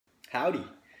Howdy.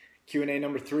 Q&A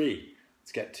number 3.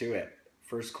 Let's get to it.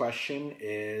 First question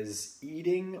is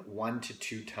eating 1 to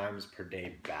 2 times per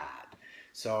day bad?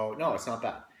 So no, it's not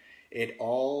bad. It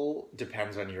all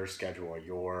depends on your schedule,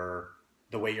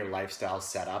 the way your lifestyle's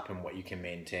set up and what you can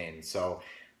maintain. So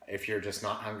if you're just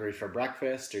not hungry for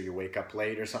breakfast or you wake up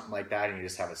late or something like that and you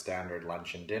just have a standard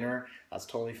lunch and dinner, that's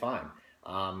totally fine.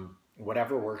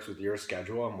 Whatever works with your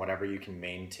schedule and whatever you can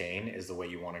maintain is the way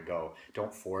you want to go.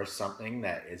 Don't force something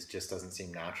that just doesn't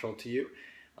seem natural to you.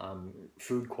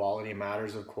 Food quality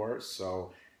matters, of course,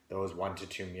 so those 1 to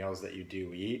 2 meals that you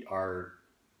do eat are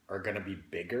going to be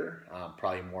bigger,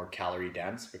 probably more calorie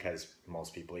dense because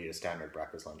most people eat a standard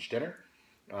breakfast, lunch, dinner.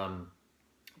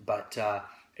 But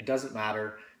it doesn't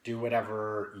matter. Do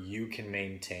whatever you can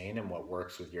maintain and what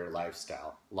works with your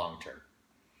lifestyle long term.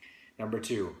 Number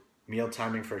 2, meal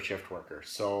timing for a shift worker.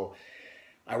 So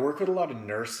I work with a lot of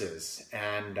nurses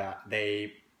and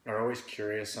they are always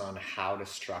curious on how to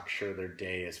structure their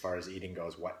day as far as eating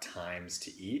goes, what times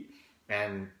to eat.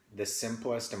 And the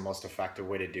simplest and most effective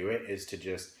way to do it is to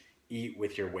just eat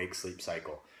with your wake-sleep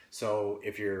cycle. So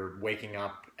if you're waking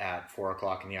up at 4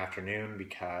 o'clock in the afternoon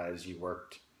because you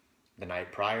worked the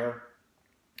night prior,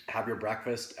 have your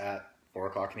breakfast at 4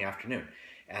 o'clock in the afternoon.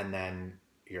 And then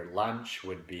your lunch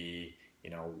would be,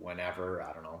 whenever,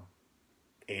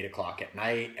 8 o'clock at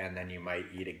night. And then you might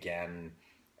eat again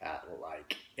at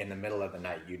in the middle of the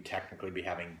night. You'd technically be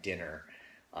having dinner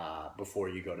before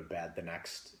you go to bed the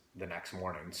next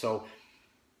morning. So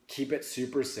keep it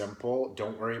super simple.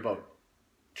 Don't worry about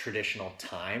traditional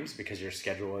times because your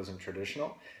schedule isn't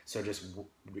traditional. So just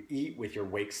eat with your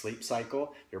wake-sleep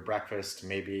cycle, your breakfast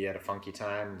maybe at a funky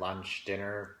time, lunch,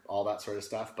 dinner, all that sort of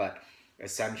stuff. But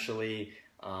essentially,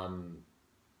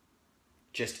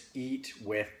 just eat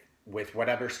with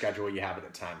whatever schedule you have at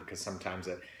the time, because sometimes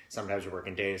you're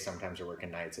working days, sometimes you're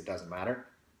working nights. It doesn't matter.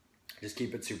 Just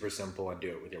keep it super simple and do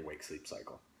it with your wake-sleep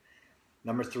cycle.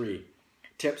 Number 3,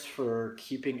 tips for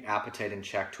keeping appetite in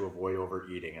check to avoid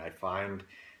overeating. I find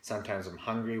sometimes I'm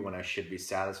hungry when I should be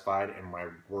satisfied and my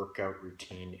workout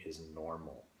routine is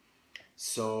normal.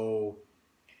 So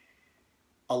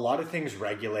a lot of things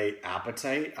regulate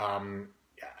appetite.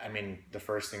 The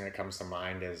first thing that comes to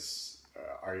mind is,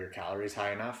 are your calories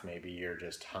high enough? Maybe you're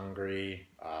just hungry.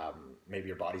 Maybe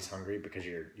your body's hungry because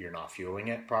you're not fueling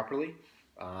it properly.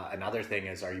 Another thing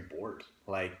is, are you bored?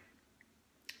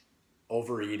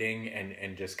 Overeating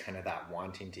and just kind of that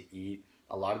wanting to eat,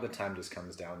 a lot of the time just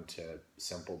comes down to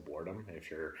simple boredom. If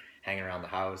you're hanging around the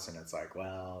house and it's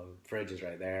the fridge is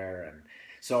right there.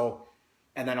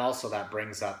 And then also that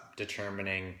brings up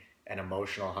determining an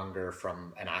emotional hunger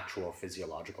from an actual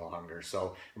physiological hunger.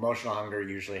 So emotional hunger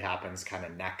usually happens kind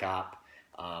of neck up.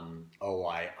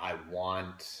 I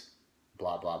want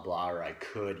blah, blah, blah, or I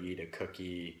could eat a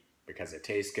cookie because it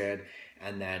tastes good.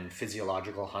 And then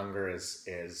physiological hunger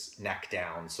is neck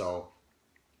down. So,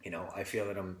 I feel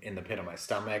that I'm in the pit of my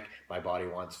stomach. My body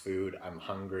wants food. I'm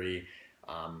hungry.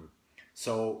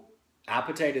 So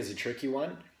appetite is a tricky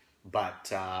one,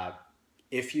 but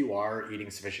if you are eating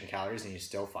sufficient calories and you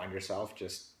still find yourself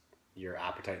your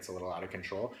appetite's a little out of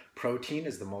control, protein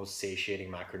is the most satiating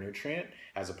macronutrient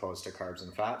as opposed to carbs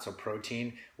and fat. So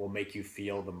protein will make you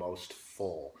feel the most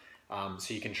full.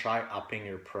 So you can try upping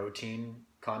your protein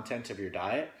content of your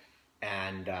diet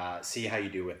and see how you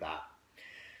do with that.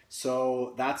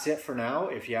 So that's it for now.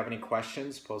 If you have any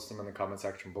questions, post them in the comment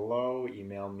section below.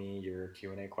 Email me your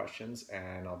Q&A questions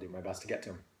and I'll do my best to get to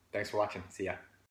them. Thanks for watching. See ya.